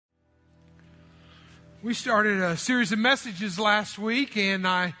We started a series of messages last week, and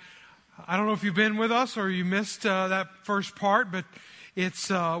I don't know if you've been with us or you missed that first part, but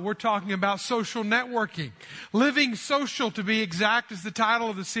we're talking about social networking. Living Social, to be exact, is the title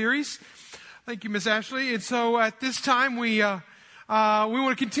of the series. Thank you, Miss Ashley. And so at this time, we want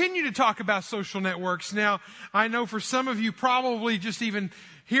to continue to talk about social networks. Now, I know for some of you, probably just even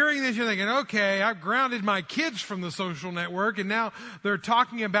hearing this, you're thinking, okay, I've grounded my kids from the social network, and now they're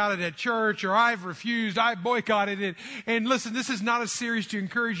talking about it at church, or I've refused, I boycotted it. And listen, this is not a series to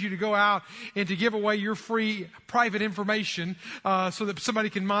encourage you to go out and to give away your free private information so that somebody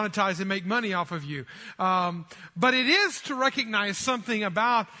can monetize and make money off of you. But it is to recognize something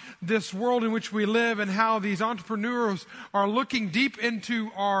about this world in which we live and how these entrepreneurs are looking deep into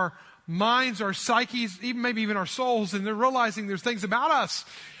our minds, our psyches, maybe even our souls, and they're realizing there's things about us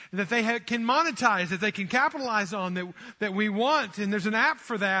that they can monetize, that they can capitalize on, that we want. And there's an app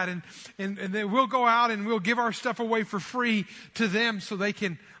for that, and then we'll go out and we'll give our stuff away for free to them so they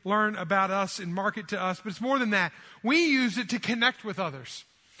can learn about us and market to us. But it's more than that. We use it to connect with others.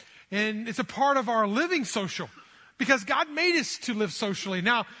 And it's a part of our living social, because God made us to live socially.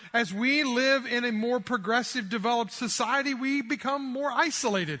 Now, as we live in a more progressive, developed society, we become more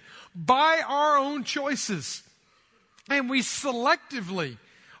isolated by our own choices. And we selectively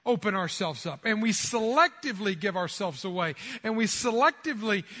open ourselves up. And we selectively give ourselves away. And we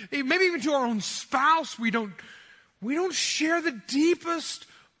selectively, maybe even to our own spouse, we don't share the deepest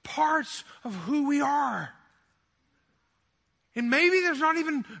parts of who we are. And maybe there's not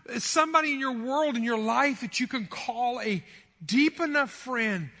even somebody in your world, in your life, that you can call a deep enough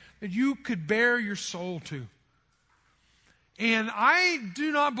friend that you could bare your soul to. And I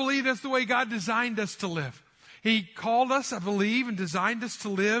do not believe that's the way God designed us to live. He called us, I believe, and designed us to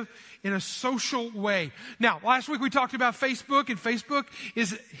live in a social way. Now, last week we talked about Facebook, and Facebook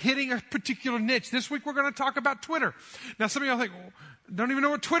is hitting a particular niche. This week we're going to talk about Twitter. Now, some of y'all think, well, don't even know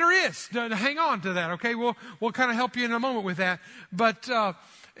what Twitter is. Hang on to that, okay? We'll kind of help you in a moment with that. But one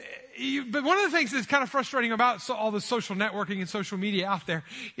of the things that's kind of frustrating about all the social networking and social media out there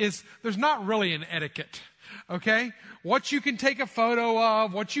is there's not really an etiquette, okay? What you can take a photo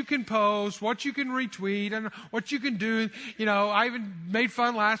of, what you can post, what you can retweet, and what you can do. You know, I even made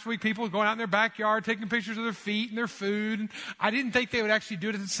fun last week, people going out in their backyard, taking pictures of their feet and their food. And I didn't think they would actually do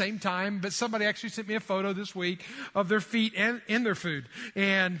it at the same time, but somebody actually sent me a photo this week of their feet and their food.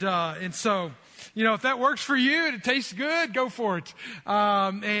 And so, you know, if that works for you and it tastes good, go for it.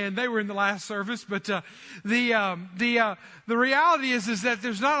 And they were in the last service, but the reality is that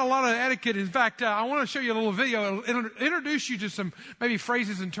there's not a lot of etiquette. In fact, I want to show you a little video. It'll introduce you to some maybe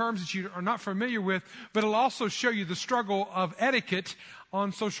phrases and terms that you are not familiar with, but it'll also show you the struggle of etiquette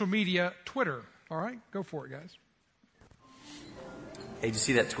on social media, Twitter. All right, go for it, guys. Hey, did you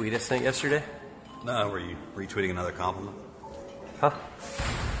see that tweet I sent yesterday? No, were you retweeting another compliment? Huh?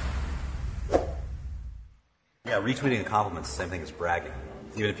 Yeah, retweeting a compliment's the same thing as bragging.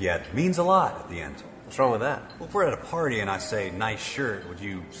 Even if you add means a lot at the end. What's wrong with that? Well, if we're at a party and I say nice shirt, would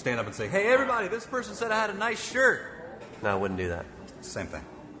you stand up and say, hey, everybody, this person said I had a nice shirt? No, I wouldn't do that. Same thing.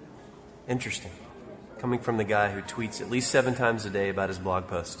 Interesting. Coming from the guy who tweets at least 7 times a day about his blog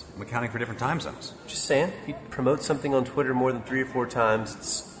post. I'm accounting for different time zones. Just saying, if you promote something on Twitter more than 3 or 4 times,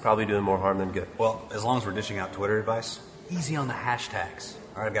 it's probably doing more harm than good. Well, as long as we're dishing out Twitter advice, easy on the hashtags.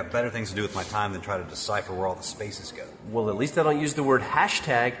 All right, I've got better things to do with my time than try to decipher where all the spaces go. Well, at least I don't use the word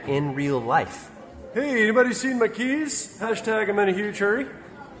hashtag in real life. Hey, anybody seen my keys? Hashtag I'm in a huge hurry.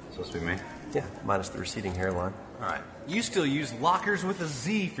 Supposed to be me? Yeah, minus the receding hairline. All right. You still use lockers with a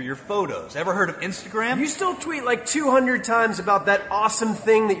Z for your photos. Ever heard of Instagram? You still tweet like 200 times about that awesome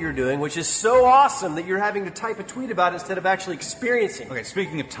thing that you're doing, which is so awesome that you're having to type a tweet about it instead of actually experiencing it. Okay,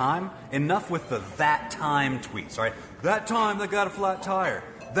 speaking of time, enough with the that time tweets, all right? That time that got a flat tire.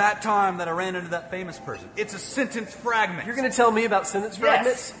 That time that I ran into that famous person. It's a sentence fragment. You're going to tell me about sentence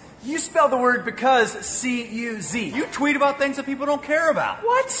fragments? You spell the word because C-U-Z. You tweet about things that people don't care about.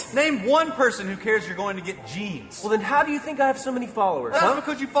 What? Name one person who cares you're going to get jeans. Well, then how do you think I have so many followers, That's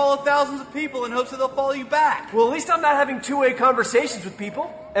because you follow thousands of people in hopes that they'll follow you back. Well, at least I'm not having two-way conversations with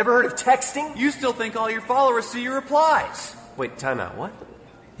people. Ever heard of texting? You still think all your followers see your replies. Wait, time out. What?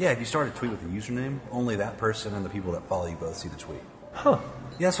 Yeah, if you start a tweet with a username, only that person and the people that follow you both see the tweet. Huh.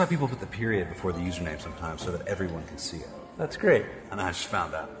 Yeah, that's why people put the period before the username sometimes, so that everyone can see it. That's great. And I just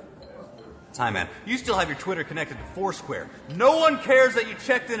found out. Time, man. You still have your Twitter connected to Foursquare. No one cares that you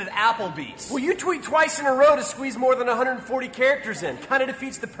checked in at Applebee's. Well, you tweet twice in a row to squeeze more than 140 characters in. Kind of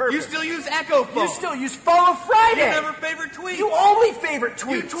defeats the purpose. You still use Echo Phone. You still use Follow Friday. You never favorite tweets. You only favorite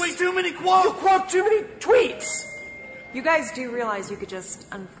tweets. You tweet too many quotes. You quote too many tweets. You guys do realize you could just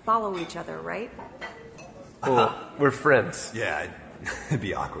unfollow each other, right? Well, we're friends. Yeah, it'd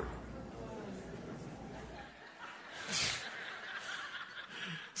be awkward.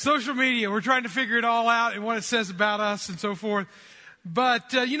 Social media, we're trying to figure it all out and what it says about us and so forth.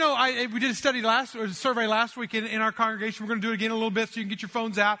 But, we did a survey last week in our congregation. We're going to do it again in a little bit so you can get your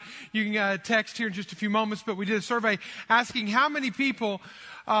phones out. You can text here in just a few moments. But we did a survey asking how many people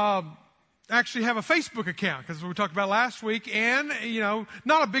actually have a Facebook account, because we talked about last week. And,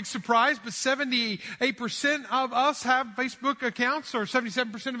 not a big surprise, but 78% of us have Facebook accounts, or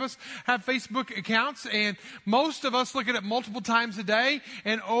 77% of us have Facebook accounts. And most of us look at it multiple times a day.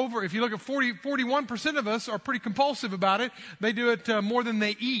 And if you look at 41% of us are pretty compulsive about it. They do it more than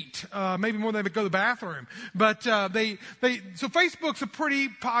they eat, maybe more than they go to the bathroom. But so Facebook's a pretty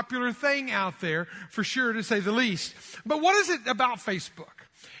popular thing out there, for sure, to say the least. But what is it about Facebook?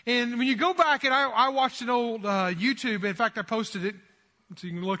 And when you go back, and I watched an old YouTube, in fact, I posted it, so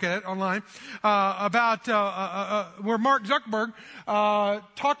you can look at it online, about where Mark Zuckerberg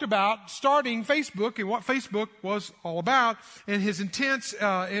talked about starting Facebook and what Facebook was all about and his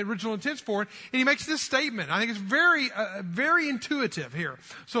original intents for it. And he makes this statement. I think it's very, very intuitive here.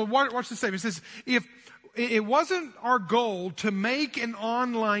 So watch the statement. It says, if it wasn't our goal to make an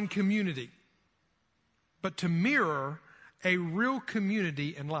online community, but to mirror a real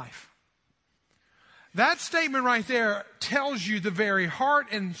community in life. That statement right there tells you the very heart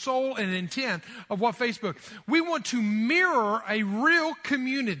and soul and intent of what Facebook. We want to mirror a real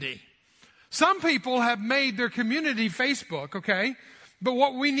community. Some people have made their community Facebook, okay? But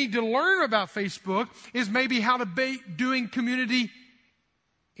what we need to learn about Facebook is maybe how to be doing community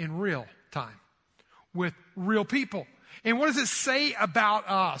in real time with real people. And what does it say about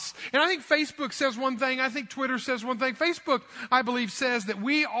us? And I think Facebook says one thing. I think Twitter says one thing. Facebook, I believe, says that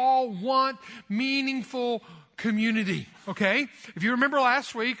we all want meaningful community, okay? If you remember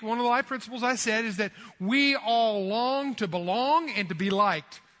last week, one of the life principles I said is that we all long to belong and to be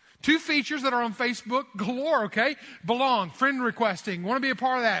liked. Two features that are on Facebook galore, okay? Belong, friend requesting, want to be a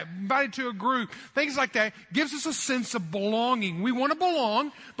part of that, invited to a group, things like that. Gives us a sense of belonging. We want to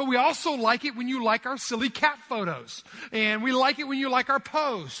belong, but we also like it when you like our silly cat photos. And we like it when you like our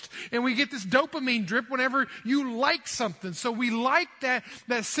post. And we get this dopamine drip whenever you like something. So we like that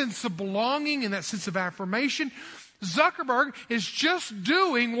sense of belonging and that sense of affirmation. Zuckerberg is just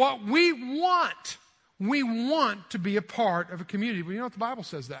doing what we want. We want to be a part of a community. But you know what the Bible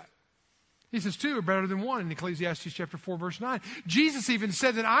says that? He says two are better than one in Ecclesiastes chapter 4, verse 9. Jesus even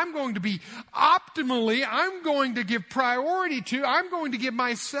said that I'm going to give priority to, I'm going to give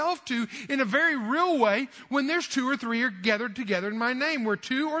myself to in a very real way when there's two or three are gathered together in my name. Where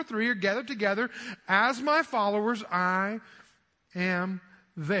two or three are gathered together as my followers, I am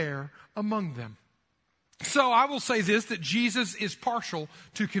there among them. So I will say this, that Jesus is partial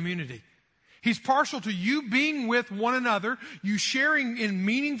to community. He's partial to you being with one another, you sharing in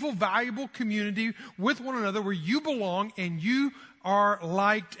meaningful, valuable community with one another where you belong and you are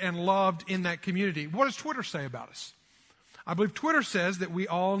liked and loved in that community. What does Twitter say about us? I believe Twitter says that we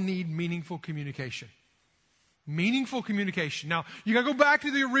all need meaningful communication. Meaningful communication. Now, you got to go back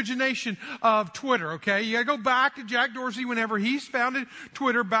to the origination of Twitter, okay? You got to go back to Jack Dorsey whenever he founded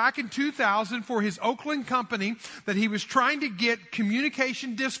Twitter back in 2000 for his Oakland company, that he was trying to get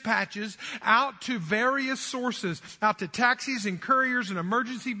communication dispatches out to various sources, out to taxis and couriers and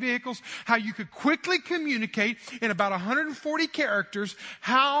emergency vehicles, how you could quickly communicate in about 140 characters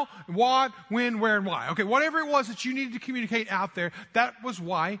how, what, when, where, and why. Okay, whatever it was that you needed to communicate out there, that was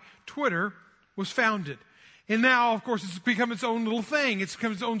why Twitter was founded. And now, of course, it's become its own little thing. It's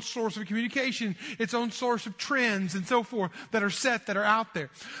become its own source of communication, its own source of trends and so forth that are out there.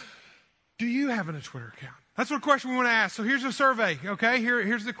 Do you have a Twitter account? That's what question we want to ask. So here's a survey, okay?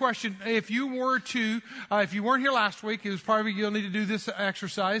 Here's the question. If you weren't here last week, it was probably, you'll need to do this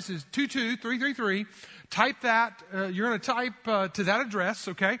exercise, is 22333. Type that, you're going to type to that address,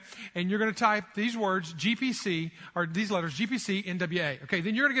 okay? And you're going to type these words, GPC, or these letters, GPC, NWA. Okay,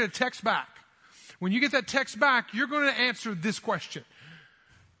 then you're going to get a text back. When you get that text back, you're going to answer this question.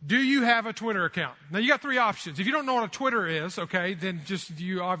 Do you have a Twitter account? Now, you got three options. If you don't know what a Twitter is, okay, then just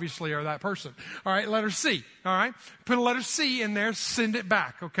you obviously are that person. All right, letter C, all right? Put a letter C in there, send it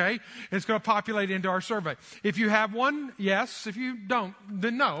back, okay? It's going to populate into our survey. If you have one, yes. If you don't,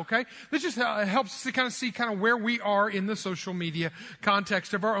 then no, okay? This just helps us to kind of see kind of where we are in the social media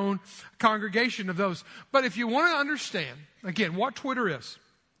context of our own congregation of those. But if you want to understand, again, what Twitter is,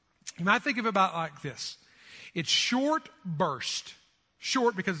 you might think of it about like this. It's short burst.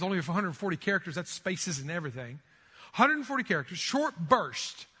 Short because it's only 140 characters. That's spaces and everything. 140 characters. Short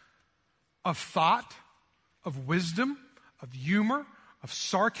burst of thought, of wisdom, of humor, of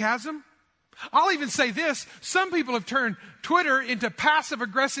sarcasm. I'll even say this, some people have turned Twitter into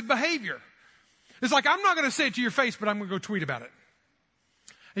passive-aggressive behavior. It's like, I'm not going to say it to your face, but I'm going to go tweet about it.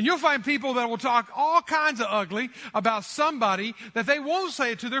 And you'll find people that will talk all kinds of ugly about somebody that they won't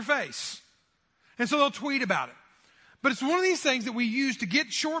say it to their face. And so they'll tweet about it. But it's one of these things that we use to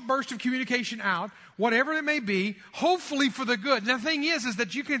get short bursts of communication out, whatever it may be, hopefully for the good. And the thing is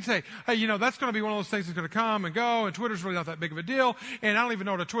that you can say, hey, that's going to be one of those things that's going to come and go, and Twitter's really not that big of a deal, and I don't even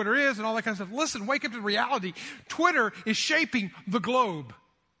know what a Twitter is, and all that kind of stuff. Listen, wake up to reality. Twitter is shaping the globe.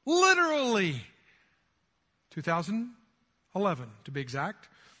 Literally. 2011, to be exact,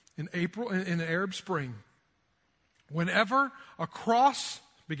 in April, in the Arab Spring. Whenever across,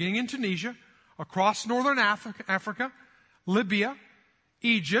 beginning in Tunisia, across northern Africa, Libya,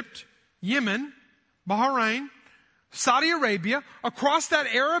 Egypt, Yemen, Bahrain, Saudi Arabia, across that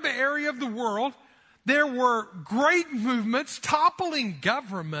Arab area of the world, there were great movements toppling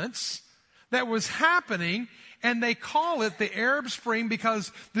governments that was happening, and they call it the Arab Spring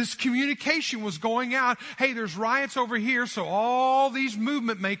because this communication was going out. Hey, there's riots over here, so all these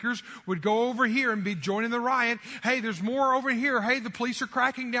movement makers would go over here and be joining the riot. Hey, there's more over here. Hey, the police are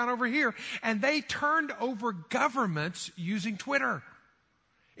cracking down over here. And they turned over governments using Twitter.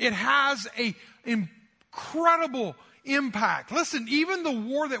 It has an incredible impact. Listen, even the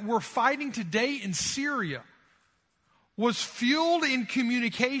war that we're fighting today in Syria was fueled in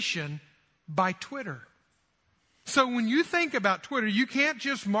communication by Twitter. So when you think about Twitter, you can't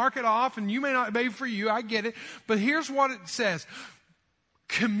just mark it off, and you may not be for you, I get it. But here's what it says.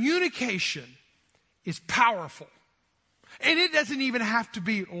 Communication is powerful. And it doesn't even have to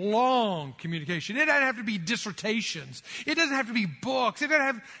be long communication. It doesn't have to be dissertations. It doesn't have to be books.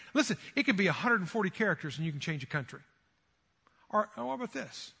 Listen, it can be 140 characters and you can change a country. Or what about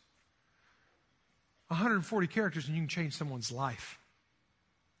this? 140 characters and you can change someone's life.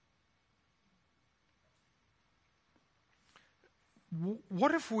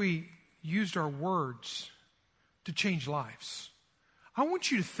 What if we used our words to change lives? I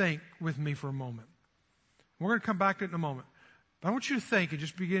want you to think with me for a moment. We're going to come back to it in a moment. But I want you to think and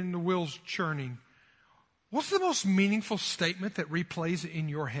just begin the wheels churning. What's the most meaningful statement that replays in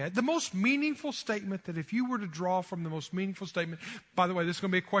your head? The most meaningful statement that if you were to draw from the most meaningful statement, by the way, this is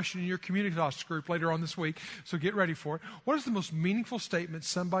going to be a question in your community class group later on this week, so get ready for it. What is the most meaningful statement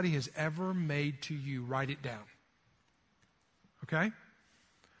somebody has ever made to you? Write it down. Okay?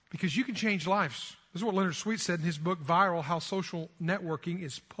 Because you can change lives. This is what Leonard Sweet said in his book, Viral, How Social Networking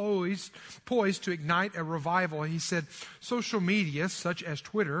is poised to ignite a revival. He said, social media, such as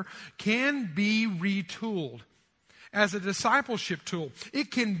Twitter, can be retooled as a discipleship tool.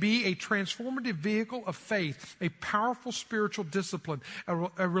 It can be a transformative vehicle of faith, a powerful spiritual discipline,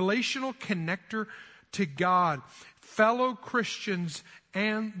 a relational connector to God, fellow Christians,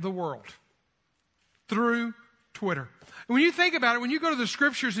 and the world through Twitter. When you think about it, when you go to the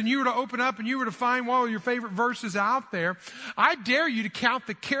scriptures and you were to open up and you were to find one of your favorite verses out there, I dare you to count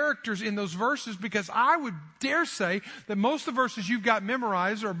the characters in those verses, because I would dare say that most of the verses you've got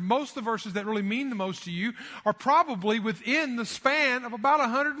memorized, or most of the verses that really mean the most to you, are probably within the span of about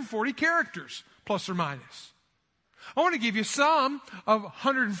 140 characters, plus or minus. I want to give you some of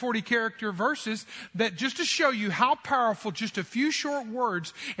 140 character verses that just to show you how powerful just a few short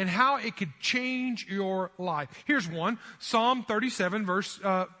words and how it could change your life. Here's one, Psalm 37 verse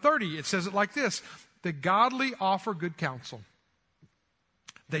 30. It says it like this: the godly offer good counsel.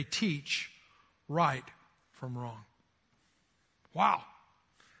 They teach right from wrong. Wow.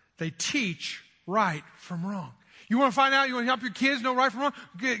 They teach right from wrong. You want to find out, you want to help your kids know right from wrong?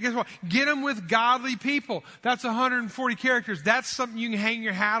 Guess what? Get them with godly people. That's 140 characters. That's something you can hang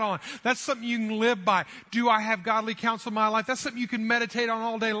your hat on. That's something you can live by. Do I have godly counsel in my life? That's something you can meditate on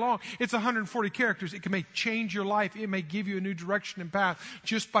all day long. It's 140 characters. It may change your life. It may give you a new direction and path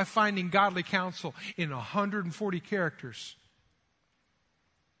just by finding godly counsel in 140 characters.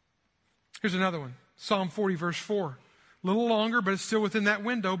 Here's another one. Psalm 40 verse 4. A little longer, but it's still within that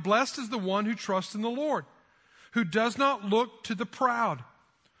window. Blessed is the one who trusts in the Lord, who does not look to the proud,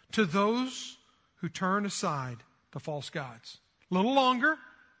 to those who turn aside to false gods. A little longer,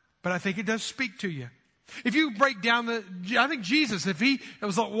 but I think it does speak to you. If you break down I think Jesus, if he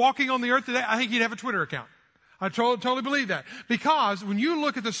was walking on the earth today, I think he'd have a Twitter account. I totally believe that. Because when you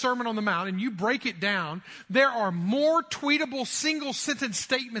look at the Sermon on the Mount and you break it down, there are more tweetable single sentence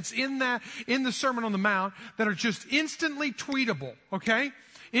statements in the Sermon on the Mount that are just instantly tweetable, okay?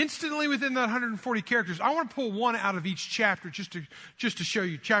 Instantly within that 140 characters. I want to pull one out of each chapter just to show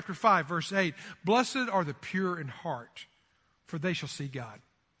you. Chapter 5, verse 8. Blessed are the pure in heart, for they shall see God.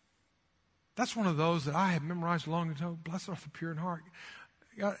 That's one of those that I have memorized long ago. Blessed are the pure in heart.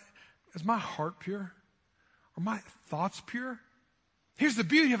 God, is my heart pure? Are my thoughts pure? Here's the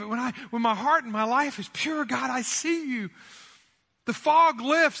beauty of it. When my heart and my life is pure, God, I see you. The fog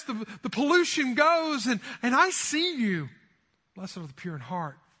lifts, the pollution goes, and I see you. Blessed are the pure in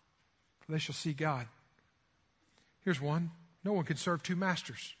heart, for they shall see God. Here's one. No one can serve two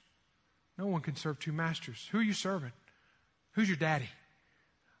masters. No one can serve two masters. Who are you serving? Who's your daddy?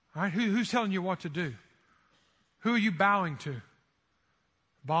 All right, who's telling you what to do? Who are you bowing to?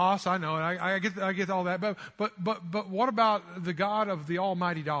 Boss, I know it. I get all that. But what about the God of the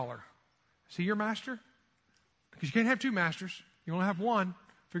almighty dollar? Is he your master? Because you can't have two masters. You only have one.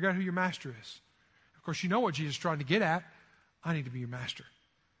 Figure out who your master is. Of course, you know what Jesus is trying to get at. I need to be your master.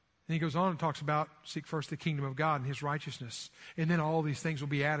 And he goes on and talks about seek first the kingdom of God and his righteousness. And then all these things will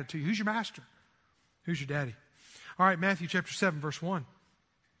be added to you. Who's your master? Who's your daddy? All right, Matthew chapter 7, verse 1.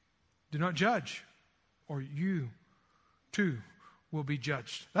 Do not judge, or you too will be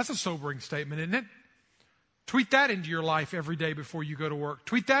judged. That's a sobering statement, isn't it? Tweet that into your life every day before you go to work.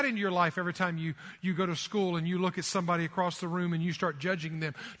 Tweet that into your life every time you go to school and you look at somebody across the room and you start judging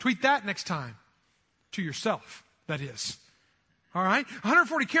them. Tweet that next time. To yourself, that is. All right?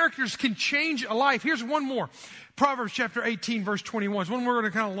 140 characters can change a life. Here's one more. Proverbs chapter 18, verse 21 is one we're going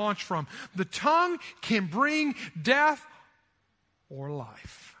to kind of launch from. The tongue can bring death or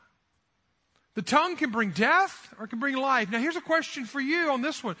life. The tongue can bring death or it can bring life. Now, here's a question for you on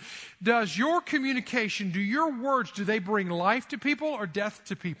this one. Does your communication, do your words, do they bring life to people or death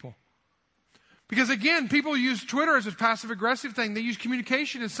to people? Because, again, people use Twitter as a passive-aggressive thing. They use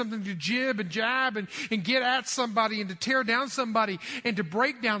communication as something to jib and jab and get at somebody and to tear down somebody and to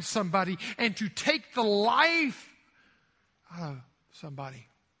break down somebody and to take the life out of somebody.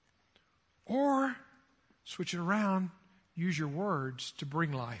 Or, switch it around, use your words to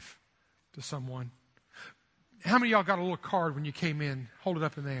bring life to someone. How many of y'all got a little card when you came in? Hold it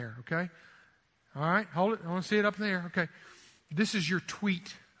up in the air, okay? All right, hold it. I want to see it up in the air, okay? This is your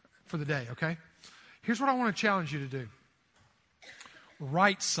tweet for the day, okay? Here's what I want to challenge you to do.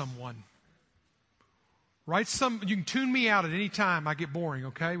 Write someone. You can tune me out at any time I get boring,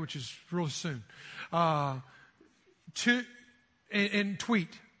 okay? Which is really soon. And tweet.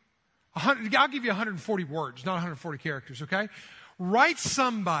 I'll give you 140 words, not 140 characters, okay? Write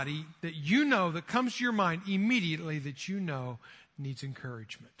somebody that you know, that comes to your mind immediately, that you know needs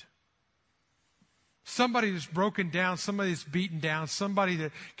encouragement. Somebody that's broken down, somebody that's beaten down, somebody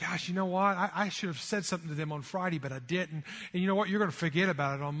that, gosh, you know what? I should have said something to them on Friday, but I didn't. And you know what? You're going to forget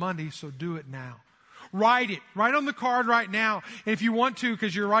about it on Monday, so do it now. Write it. Write on the card right now. And if you want to,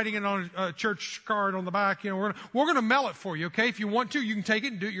 because you're writing it on a church card on the back, you know, we're going to mail it for you, okay? If you want to, you can take it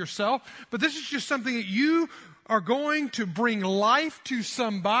and do it yourself. But this is just something that you are going to bring life to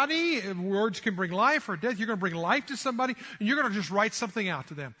somebody. Words can bring life or death. You're going to bring life to somebody, and you're going to just write something out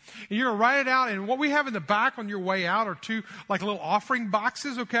to them. And you're going to write it out, and what we have in the back on your way out are two, like little offering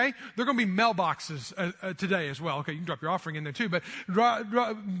boxes, okay? They're going to be mailboxes today as well. Okay, you can drop your offering in there too, but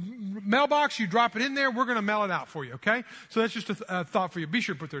mailbox, you drop it in there, we're going to mail it out for you, okay? So that's just a thought for you. Be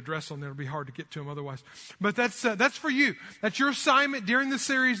sure to put their address on there. It'll be hard to get to them otherwise. But that's for you. That's your assignment during this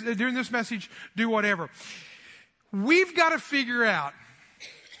series, during this message. Do whatever. We've got to figure out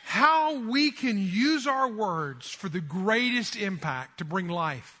how we can use our words for the greatest impact to bring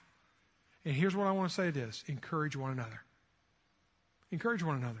life. And here's what I want to say it is. Encourage one another. Encourage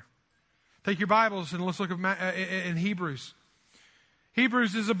one another. Take your Bibles and let's look at in Hebrews.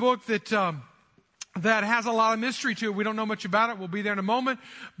 Hebrews is a book that has a lot of mystery to it. We don't know much about it. We'll be there in a moment.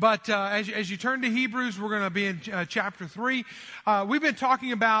 But as you turn to Hebrews, we're going to be in chapter 3. We've been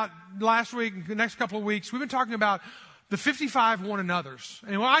talking about last week, the next couple of weeks, we've been talking about the 55 one another's.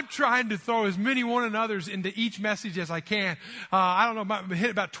 And I'm trying to throw as many one another's into each message as I can. I don't know, I hit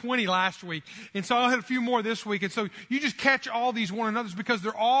about 20 last week. And so I'll hit a few more this week. And so you just catch all these one another's because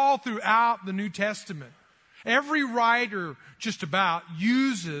they're all throughout the New Testament. Every writer just about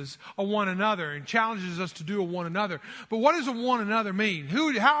uses a one another and challenges us to do a one another. But what does a one another mean?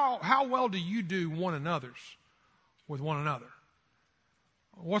 How well do you do one another's with one another?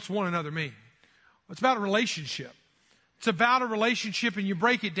 What's one another mean? It's about a relationship. It's about a relationship, and you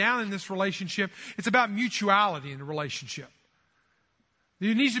break it down in this relationship. It's about mutuality in the relationship.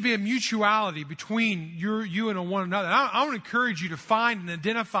 There needs to be a mutuality between you and one another. I want to encourage you to find and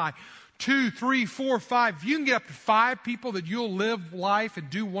identify 2, 3, 4, 5. If you can get up to 5 people that you'll live life and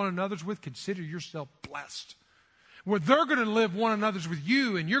do one another's with, consider yourself blessed. Where they're going to live one another's with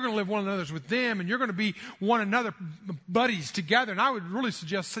you, and you're going to live one another's with them, and you're going to be one another buddies together. And I would really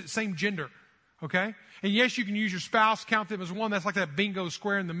suggest same gender. Okay? And yes, you can use your spouse, count them as one. That's like that bingo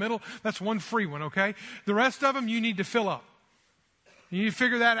square in the middle. That's one free one, okay? The rest of them you need to fill up. You need to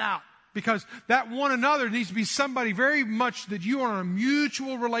figure that out. Because that one another needs to be somebody very much that you are in a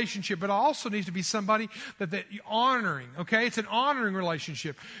mutual relationship, but also needs to be somebody that you're honoring, okay? It's an honoring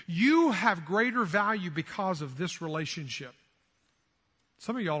relationship. You have greater value because of this relationship.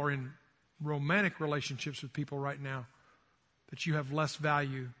 Some of y'all are in romantic relationships with people right now that you have less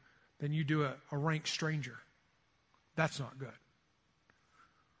value than you do a rank stranger. That's not good.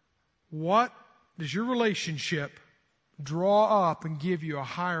 What does your relationship draw up and give you a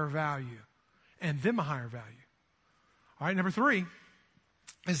higher value and them a higher value? All right, number 3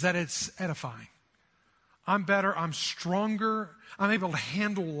 is that it's edifying. I'm better, I'm stronger, I'm able to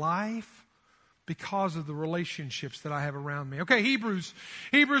handle life because of the relationships that I have around me. Okay, Hebrews.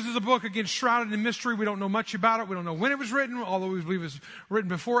 Hebrews is a book, again, shrouded in mystery. We don't know much about it. We don't know when it was written, although we believe it was written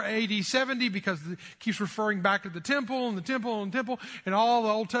before AD 70 because it keeps referring back to the temple and the temple and the temple and all the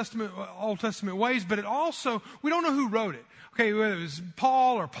Old Testament ways. But it also, we don't know who wrote it. Okay, whether it was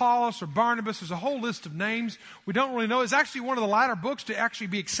Paul or Apollos or Barnabas, there's a whole list of names. We don't really know. It's actually one of the latter books to actually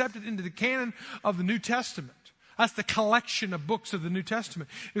be accepted into the canon of the New Testament. That's the collection of books of the New Testament.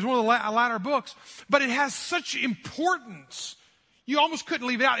 It's one of the latter books. But it has such importance. You almost couldn't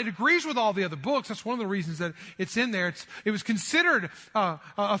leave it out. It agrees with all the other books. That's one of the reasons that it's in there. It was considered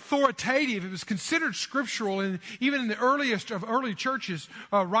authoritative. It was considered scriptural, and even in the earliest of early churches'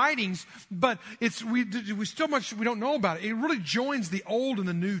 writings. But we don't know about it. It really joins the Old and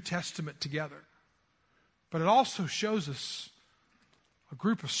the New Testament together. But it also shows us a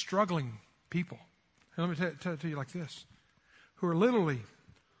group of struggling people. And let me tell you like this: who are literally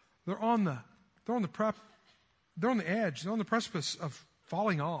they're on the edge, they're on the precipice of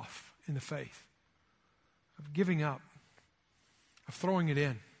falling off in the faith, of giving up, of throwing it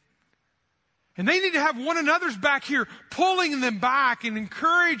in. And they need to have one another's back here, pulling them back and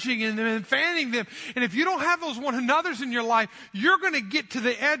encouraging them and fanning them. And if you don't have those one another's in your life, you're going to get to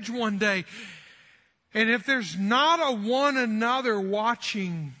the edge one day. And if there's not a one another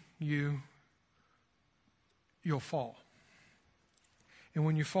watching you, you'll fall. And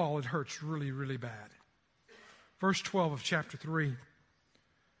when you fall, it hurts really, really bad. Verse 12 of chapter 3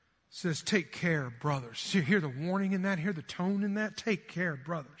 says, take care, brothers. You hear the warning in that? Hear the tone in that? Take care,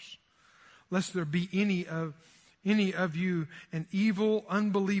 brothers, lest there be any of you an evil,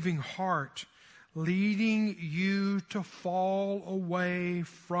 unbelieving heart, leading you to fall away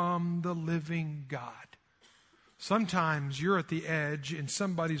from the living God. Sometimes you're at the edge and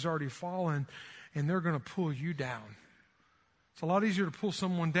somebody's already fallen, and they're going to pull you down. It's a lot easier to pull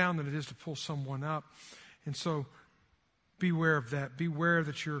someone down than it is to pull someone up. And so beware of that. Beware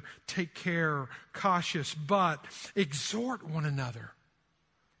that you're take care, cautious, but exhort one another.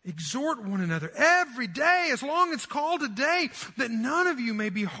 Exhort one another every day, as long as it's called a day, that none of you may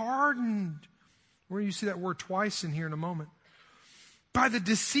be hardened. Where you see that word twice in here in a moment. By the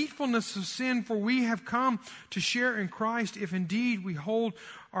deceitfulness of sin, for we have come to share in Christ, if indeed we hold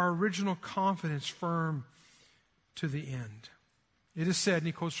our original confidence firm to the end. It is said, and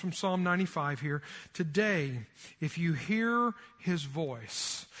he quotes from Psalm 95 here, today, if you hear his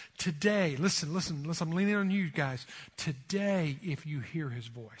voice, today, listen, I'm leaning on you guys. Today, if you hear his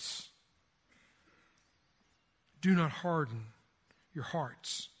voice, do not harden your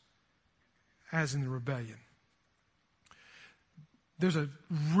hearts as in the rebellion. There's a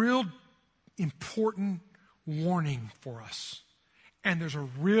real important warning for us. And there's a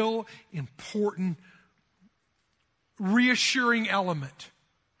real important reassuring element.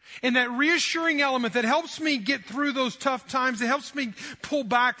 And that reassuring element that helps me get through those tough times, that helps me pull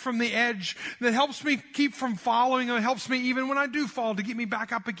back from the edge, that helps me keep from falling, and helps me even when I do fall to get me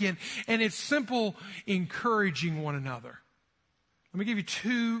back up again. And it's simple encouraging one another. Let me give you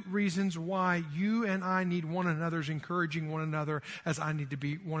 2 reasons why you and I need one another's encouraging one another as I need to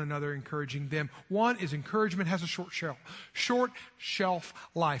be one another encouraging them. One is encouragement has a short shelf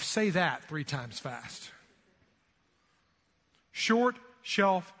life. Say that 3 times fast. Short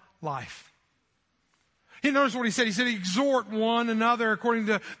shelf life. Notice what he said. He said, exhort one another, according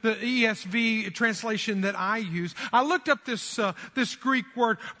to the ESV translation that I use. I looked up this Greek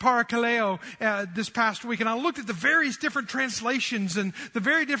word, parakaleo, this past week, and I looked at the various different translations and the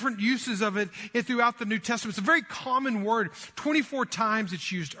very different uses of it throughout the New Testament. It's a very common word. 24 times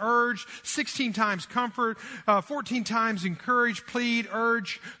it's used, urge, 16 times comfort, 14 times encourage, plead,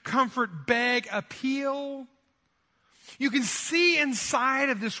 urge, comfort, beg, appeal. You can see inside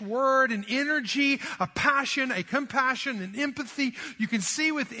of this word an energy, a passion, a compassion, an empathy. You can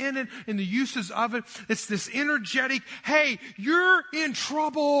see within it, in the uses of it, it's this energetic, hey, you're in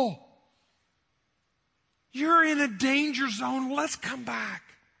trouble. You're in a danger zone. Let's come back.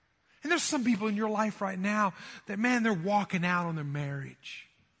 And there's some people in your life right now that, man, they're walking out on their marriage.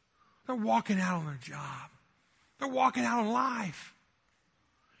 They're walking out on their job. They're walking out on life.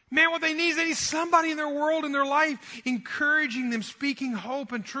 Man, what they need is somebody in their world, in their life, encouraging them, speaking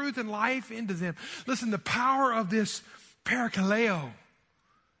hope and truth and life into them. Listen, the power of this parakaleo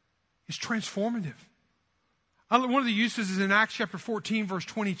is transformative. One of the uses is in Acts chapter 14, verse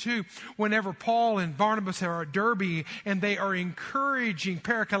 22, whenever Paul and Barnabas are at Derbe and they are encouraging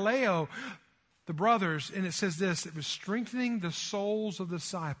parakaleo, the brothers, and it says this, it was strengthening the souls of the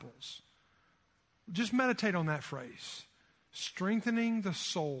disciples. Just meditate on that phrase. Strengthening the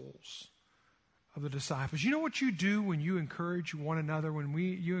souls of the disciples. You know what you do when you encourage one another, when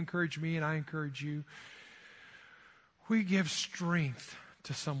you encourage me and I encourage you? We give strength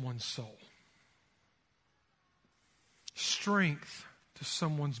to someone's soul. Strength to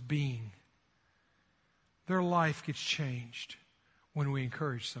someone's being. Their life gets changed when we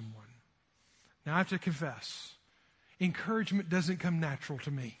encourage someone. Now I have to confess, encouragement doesn't come natural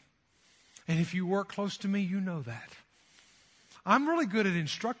to me. And if you work close to me, you know that. I'm really good at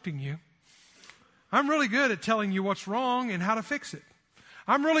instructing you. I'm really good at telling you what's wrong and how to fix it.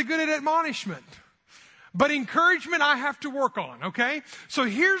 I'm really good at admonishment. But encouragement I have to work on, okay? So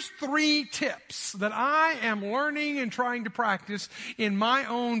here's 3 tips that I am learning and trying to practice in my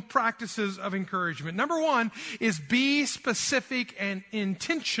own practices of encouragement. Number 1 is be specific and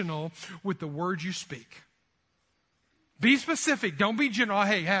intentional with the words you speak. Be specific. Don't be general.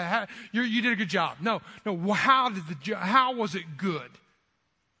 Hey, you did a good job. No. How was it good?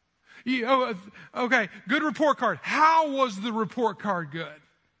 Okay, good report card. How was the report card good?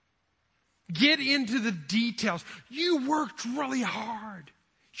 Get into the details. You worked really hard.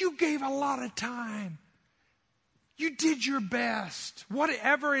 You gave a lot of time. You did your best.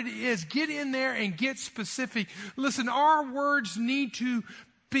 Whatever it is, get in there and get specific. Listen, our words need to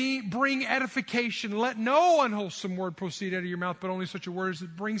bring edification. Let no unwholesome word proceed out of your mouth, but only such a word as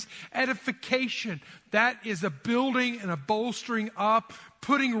it brings edification. That is a building and a bolstering up,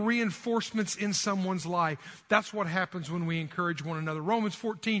 putting reinforcements in someone's life. That's what happens when we encourage one another. Romans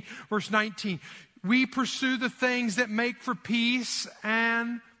 14, verse 19. We pursue the things that make for peace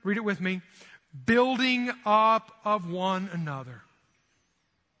and, read it with me, building up of one another.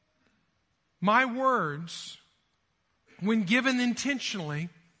 My words, when given intentionally,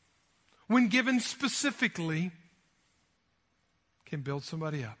 when given specifically, can build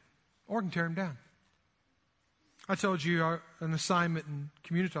somebody up or can tear them down. I told you an assignment in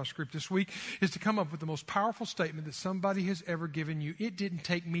Communitas group this week is to come up with the most powerful statement that somebody has ever given you. It didn't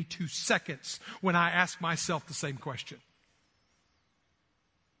take me 2 seconds when I asked myself the same question.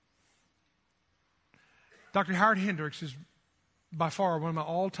 Dr. Howard Hendricks is by far one of my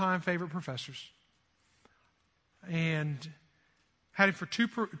all-time favorite professors. And had him for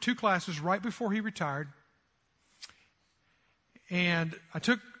two classes right before he retired. And on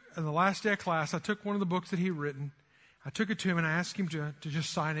the last day of class, I took one of the books that he'd written. I took it to him and I asked him to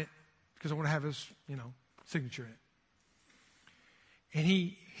just sign it because I want to have his, signature in it. And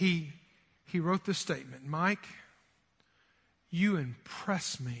he wrote this statement, Mike, you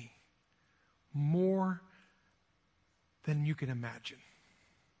impress me more than you can imagine.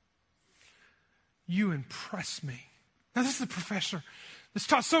 You impress me. Now, this is the professor that's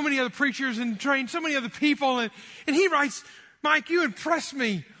taught so many other preachers and trained so many other people. And he writes, Mike, you impress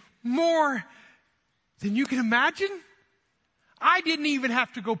me more than you can imagine. I didn't even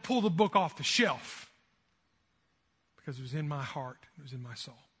have to go pull the book off the shelf because it was in my heart. It was in my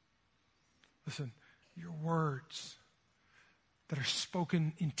soul. Listen, your words that are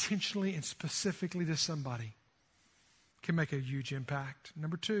spoken intentionally and specifically to somebody can make a huge impact.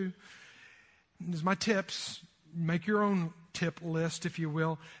 Number 2, this is my tips. Make your own tip list, if you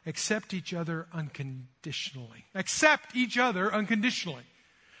will. Accept each other unconditionally. Accept each other unconditionally.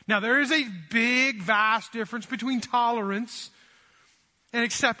 Now, there is a big, vast difference between tolerance and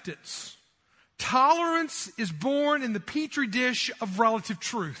acceptance. Tolerance is born in the petri dish of relative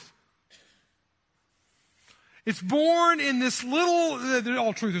truth. It's born in this little,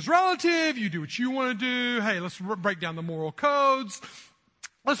 all truth is relative. You do what you want to do. Hey, let's break down the moral codes.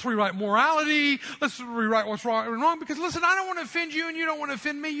 Let's rewrite morality. Let's rewrite what's wrong and wrong. Because listen, I don't want to offend you and you don't want to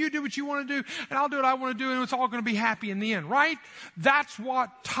offend me. You do what you want to do and I'll do what I want to do and it's all going to be happy in the end, right? That's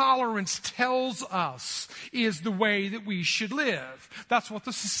what tolerance tells us is the way that we should live. That's what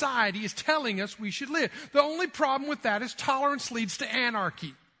the society is telling us we should live. The only problem with that is tolerance leads to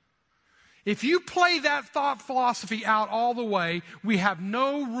anarchy. If you play that thought philosophy out all the way, we have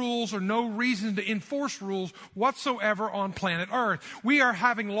no rules or no reason to enforce rules whatsoever on planet Earth. We are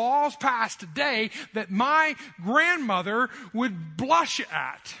having laws passed today that my grandmother would blush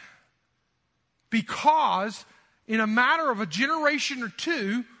at because in a matter of a generation or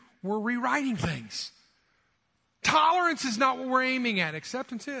two, we're rewriting things. Tolerance is not what we're aiming at.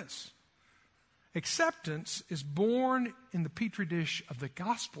 Acceptance is. Acceptance is born in the petri dish of the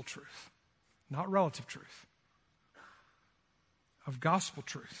gospel truth. Not relative truth, of gospel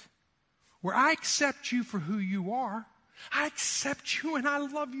truth, where I accept you for who you are. I accept you and I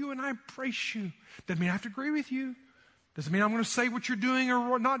love you and I embrace you. Doesn't mean I have to agree with you. Doesn't mean I'm going to say what you're doing or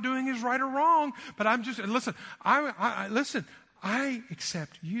what not doing is right or wrong. But I'm just, listen, I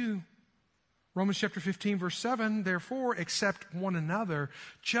accept you. Romans chapter 15, verse 7, therefore accept one another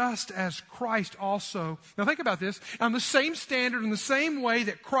just as Christ also. Now think about this. On the same standard, in the same way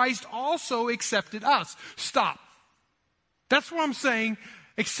that Christ also accepted us. Stop. That's what I'm saying.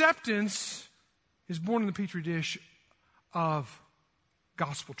 Acceptance is born in the petri dish of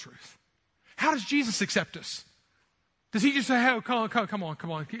gospel truth. How does Jesus accept us? Does he just say, hey, come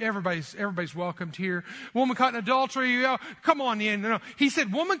on. Everybody's welcomed here. Woman caught in adultery, come on in. No. He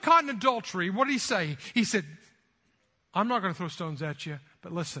said, woman caught in adultery. What did he say? He said, I'm not going to throw stones at you,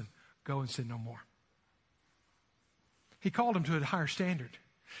 but listen, go and sin no more. He called him to a higher standard.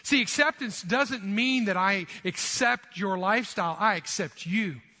 See, acceptance doesn't mean that I accept your lifestyle. I accept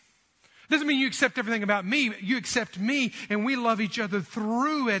you. Doesn't mean you accept everything about me. You accept me and we love each other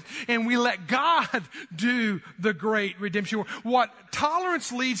through it and we let God do the great redemption work. What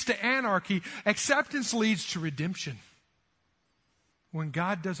tolerance leads to anarchy, acceptance leads to redemption. When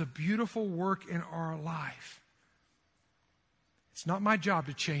God does a beautiful work in our life, it's not my job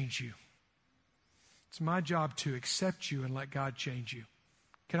to change you. It's my job to accept you and let God change you.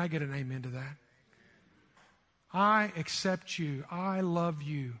 Can I get an amen to that? I accept you. I love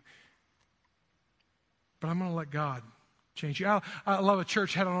you. But I'm going to let God change you. I love a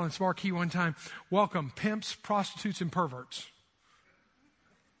church had it on its marquee one time. Welcome, pimps, prostitutes, and perverts.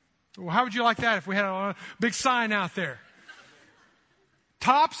 Well, how would you like that if we had a big sign out there?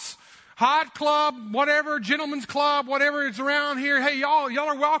 Tops, hot club, whatever, gentleman's club, whatever is around here. Hey, y'all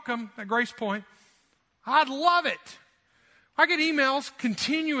are welcome at Grace Point. I'd love it. I get emails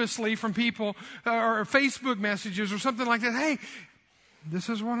continuously from people or Facebook messages or something like that. Hey, this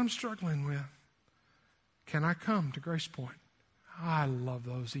is what I'm struggling with. Can I come to Grace Point? I love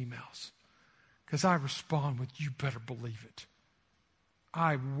those emails because I respond with, you better believe it.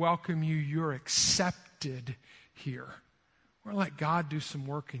 I welcome you. You're accepted here. We're going to let God do some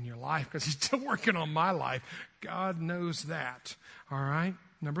work in your life because he's still working on my life. God knows that. All right?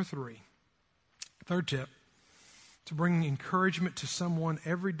 Number 3. Third tip, to bring encouragement to someone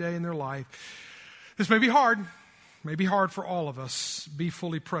every day in their life. This may be hard. May be hard for all of us. Be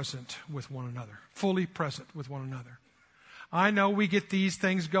fully present with one another. Fully present with one another. I know we get these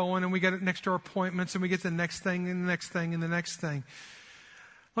things going and we get it next to our appointments and we get the next thing and the next thing and the next thing.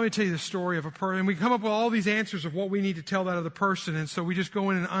 Let me tell you the story of a person. We come up with all these answers of what we need to tell that other person, and so we just go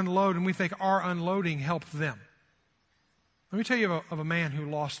in and unload, and we think our unloading helped them. Let me tell you of a man who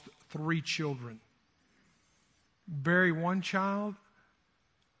lost 3 children. Bury 1 child,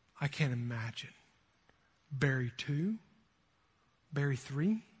 I can't imagine. Bury 2, bury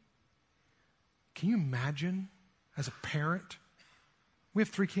 3. Can you imagine as a parent? We have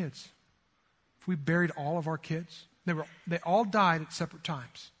 3 kids. If we buried all of our kids, they all died at separate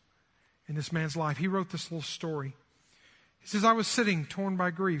times in this man's life. He wrote this little story. He says, I was sitting torn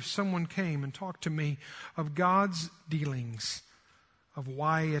by grief. Someone came and talked to me of God's dealings, of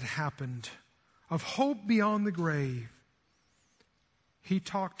why it happened, of hope beyond the grave. He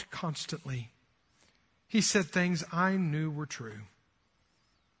talked constantly. He said things I knew were true.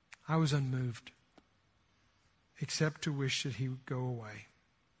 I was unmoved, except to wish that he would go away.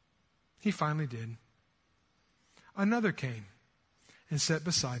 He finally did. Another came and sat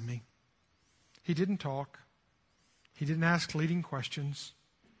beside me. He didn't talk. He didn't ask leading questions.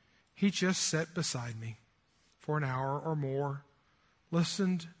 He just sat beside me for an hour or more,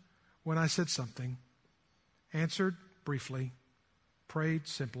 listened when I said something, answered briefly, prayed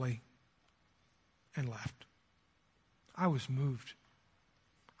simply, and left. I was moved.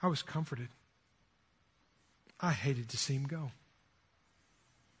 I was comforted. I hated to see him go.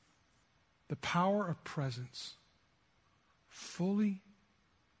 The power of presence, fully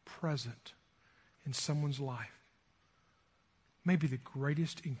present in someone's life, may be the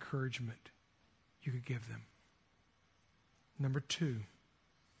greatest encouragement you could give them. Number 2,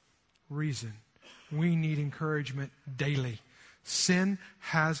 reason. We need encouragement daily. Sin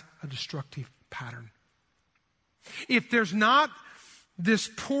has a destructive pattern. If there's not this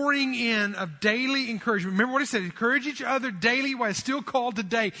pouring in of daily encouragement, remember what he said, encourage each other daily while it's still called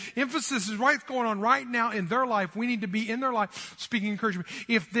today. Emphasis is what's going on right now in their life. We need to be in their life speaking encouragement.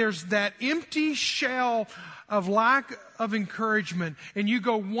 If there's that empty shell of lack of encouragement, and you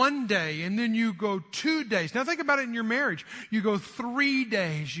go 1 day, and then you go 2 days. Now think about it in your marriage. You go 3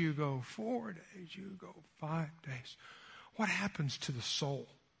 days, you go 4 days, you go 5 days. What happens to the soul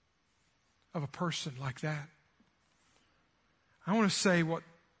of a person like that? I want to say what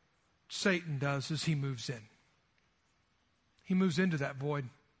Satan does is he moves in. He moves into that void.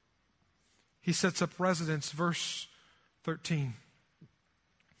 He sets up residence, verse 13.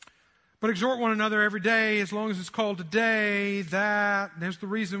 But exhort one another every day, as long as it's called today, that, there's the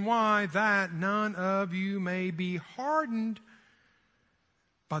reason why, that none of you may be hardened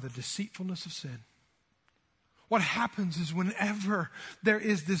by the deceitfulness of sin. What happens is whenever there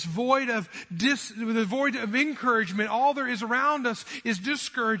is this void of encouragement, all there is around us is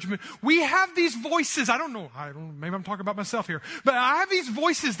discouragement. We have these voices. I don't know, maybe I'm talking about myself here, but I have these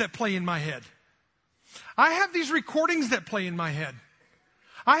voices that play in my head. I have these recordings that play in my head.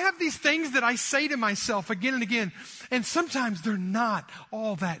 I have these things that I say to myself again and again, and sometimes they're not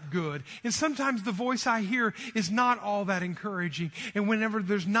all that good. And sometimes the voice I hear is not all that encouraging. And whenever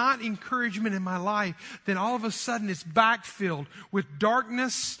there's not encouragement in my life, then all of a sudden it's backfilled with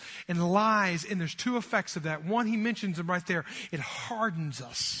darkness and lies. And there's two effects of that. One, he mentions them right there. It hardens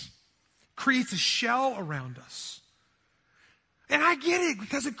us, creates a shell around us. And I get it,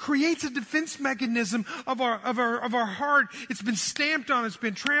 because it creates a defense mechanism of our heart. It's been stamped on, it's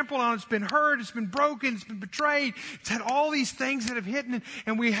been trampled on, it's been hurt, it's been broken, it's been betrayed. It's had all these things that have hit it,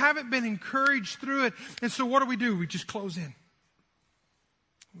 and we haven't been encouraged through it. And so what do? We just close in.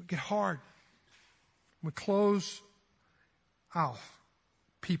 We get hard. We close off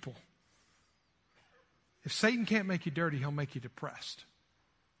people. If Satan can't make you dirty, he'll make you depressed.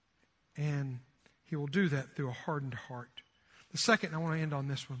 And he will do that through a hardened heart. The second, I want to end on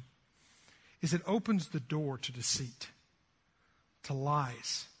this one, is it opens the door to deceit, to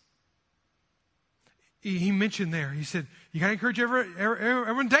lies. He mentioned there, he said, you got to encourage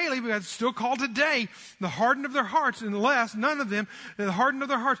everyone daily, but it's still called today, the harden of their hearts, unless none of them, the harden of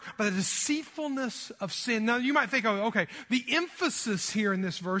their hearts, by the deceitfulness of sin. Now, you might think, oh, okay, the emphasis here in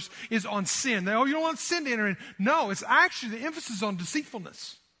this verse is on sin. Oh, you don't want sin to enter in. No, it's actually the emphasis on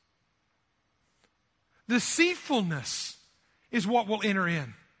deceitfulness. Deceitfulness is what will enter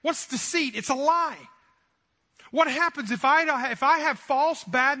in. What's deceit? It's a lie. What happens if I have false,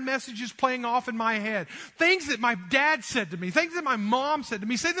 bad messages playing off in my head? Things that my dad said to me, things that my mom said to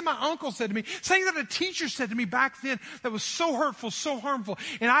me, things that my uncle said to me, things that a teacher said to me back then that was so hurtful, so harmful.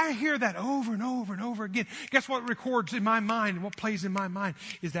 And I hear that over and over and over again. Guess what records in my mind and what plays in my mind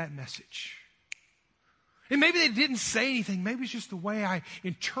is that message. And maybe they didn't say anything. Maybe it's just the way I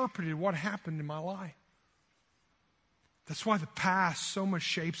interpreted what happened in my life. That's why the past so much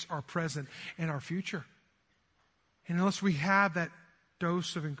shapes our present and our future. And unless we have that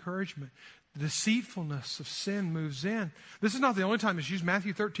dose of encouragement, the deceitfulness of sin moves in. This is not the only time it's used.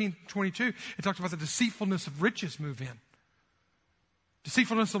 Matthew 13:22, it talks about the deceitfulness of riches move in.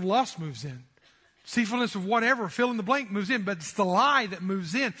 Deceitfulness of lust moves in. Deceitfulness of whatever, fill in the blank, moves in. But it's the lie that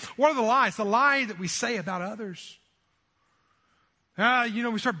moves in. What are the lies? The lie that we say about others.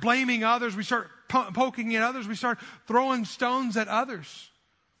 We start blaming others. We start poking at others. We start throwing stones at others.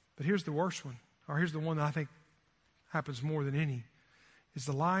 But here's the worst one, or here's the one that I think happens more than any, is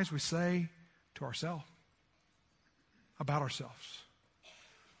the lies we say to ourselves, about ourselves.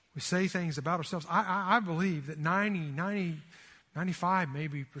 We say things about ourselves. I believe that 95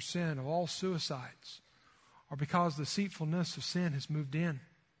 maybe % of all suicides are because the deceitfulness of sin has moved in.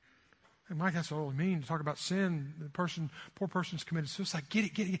 And Mike, that's what it means to talk about sin. Poor person's committed suicide. Get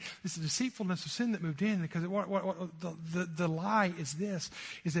it. It's the deceitfulness of sin that moved in, because the lie is this,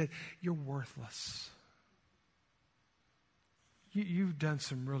 is that you're worthless. You've done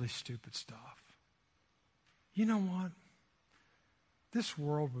some really stupid stuff. You know what? This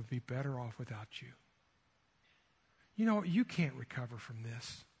world would be better off without you. You know what? You can't recover from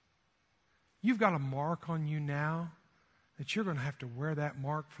this. You've got a mark on you now that you're going to have to wear that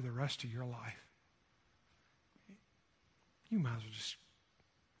mark for the rest of your life. You might as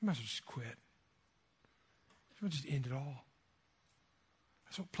well just quit. You might just end it all.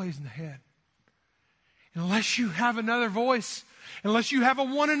 That's what plays in the head. Unless you have another voice, unless you have a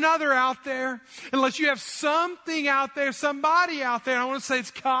one another out there, unless you have something out there, somebody out there, I want to say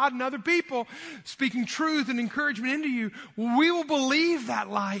it's God and other people speaking truth and encouragement into you, we will believe that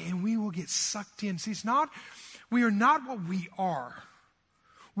lie and we will get sucked in. See, it's not We are not what we are.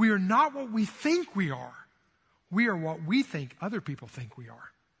 We are not what we think we are. We are what we think other people think we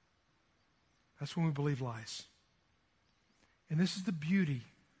are. That's when we believe lies. And this is the beauty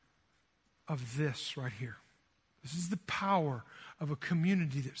of this right here. This is the power of a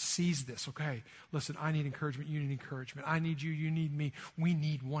community that sees this. Okay, listen, I need encouragement, you need encouragement. I need you, you need me. We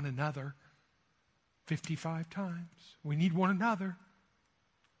need one another. 55 times. We need one another.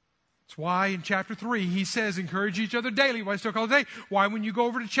 That's why in chapter 3 he says, encourage each other daily. Why still call it day? Why when you go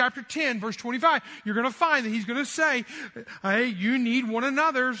over to chapter 10, verse 25, you're going to find that he's going to say, hey, you need one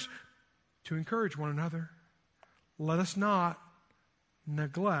another's to encourage one another. Let us not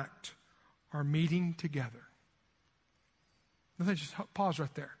neglect our meeting together. Let's just pause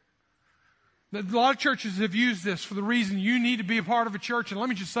right there. A lot of churches have used this for the reason you need to be a part of a church. And let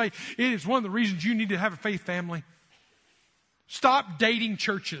me just say, it is one of the reasons you need to have a faith family. Stop dating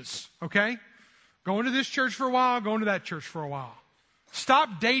churches, okay? Going to this church for a while, going to that church for a while.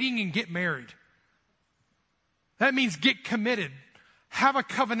 Stop dating and get married. That means get committed. Have a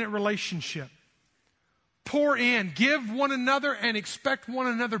covenant relationship. Pour in. Give one another and expect one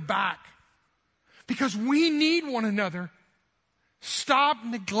another back. Because we need one another. Stop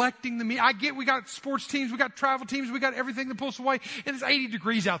neglecting the meeting. I get we got sports teams, we got travel teams, we got everything that pulls away. And it's 80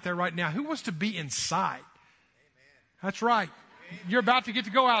 degrees out there right now. Who wants to be inside? Amen. That's right. You're about to get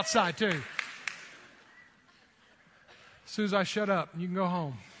to go outside too. As soon as I shut up, you can go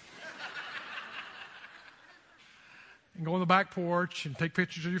home. And go on the back porch and take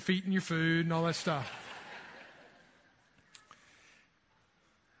pictures of your feet and your food and all that stuff.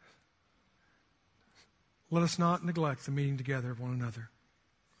 Let us not neglect the meeting together of one another,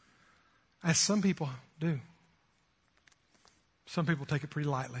 as some people do. Some people take it pretty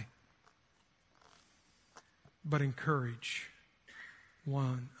lightly. But encourage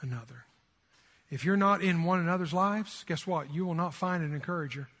one another. If you're not in one another's lives, guess what? You will not find an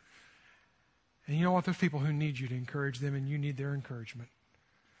encourager. And you know what? There's people who need you to encourage them, and you need their encouragement.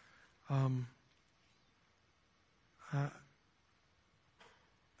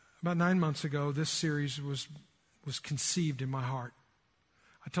 About 9 months ago, this series was conceived in my heart.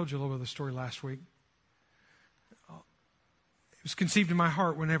 I told you a little bit of the story last week. It was conceived in my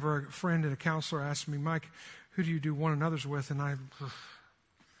heart whenever a friend and a counselor asked me, Mike, who do you do one another's with? And I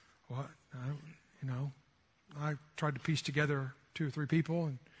tried to piece together 2 or 3 people.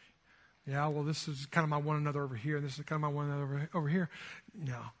 And yeah, well, this is kind of my one another over here. And this is kind of my one another over here.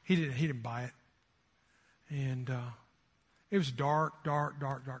 No, he didn't buy it. And it was a dark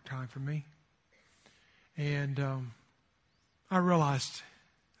time for me. And I realized,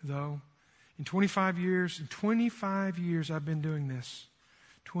 though, in 25 years I've been doing this,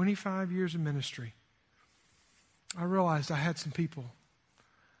 25 years of ministry, I realized I had some people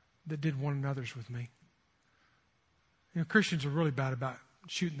that did one another's with me. You know, Christians are really bad about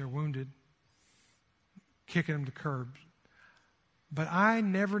shooting their wounded, kicking them to curbs. But I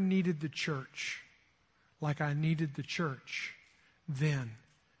never needed the church like I needed the church then.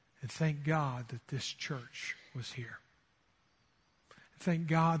 And thank God that this church was here. Thank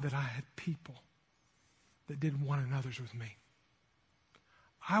God that I had people that did one another's with me.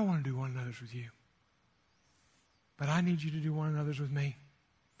 I want to do one another's with you. But I need you to do one another's with me.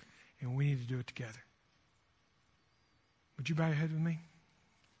 And we need to do it together. Would you bow your head with me?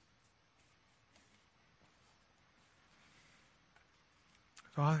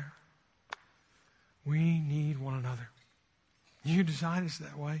 Father, we need one another. You designed us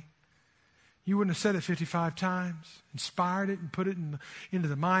that way. You wouldn't have said it 55 times, inspired it and put it into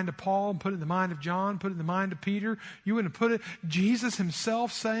the mind of Paul and put it in the mind of John, put it in the mind of Peter. You wouldn't have put it, Jesus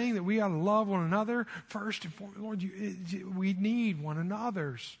himself saying that we ought to love one another first and foremost. Lord, we need one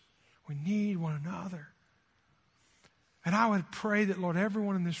another's. We need one another. And I would pray that, Lord,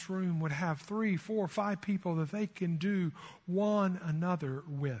 everyone in this room would have 3, 4, 5 people that they can do one another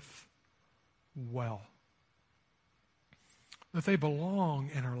with well. That they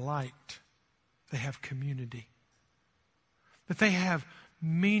belong and are liked. They have community. That they have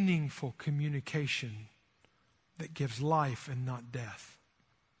meaningful communication that gives life and not death.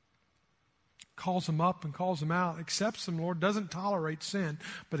 Calls them up and calls them out. Accepts them, Lord. Doesn't tolerate sin,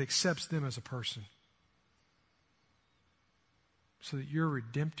 but accepts them as a person. So that your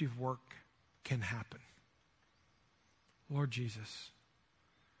redemptive work can happen. Lord Jesus,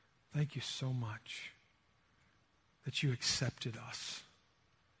 thank you so much that you accepted us.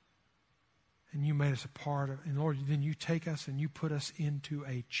 And you made us a part of, and Lord, then you take us and you put us into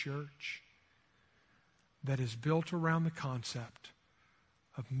a church that is built around the concept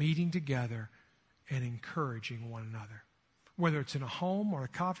of meeting together and encouraging one another. whether it's in a home or a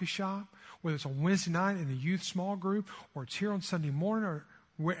coffee shop, whether it's on Wednesday night in the youth small group, or it's here on Sunday morning or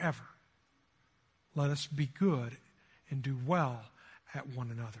wherever. Let us be good and do well at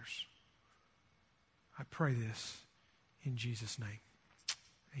one another's. I pray this in Jesus' name.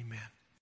 Amen.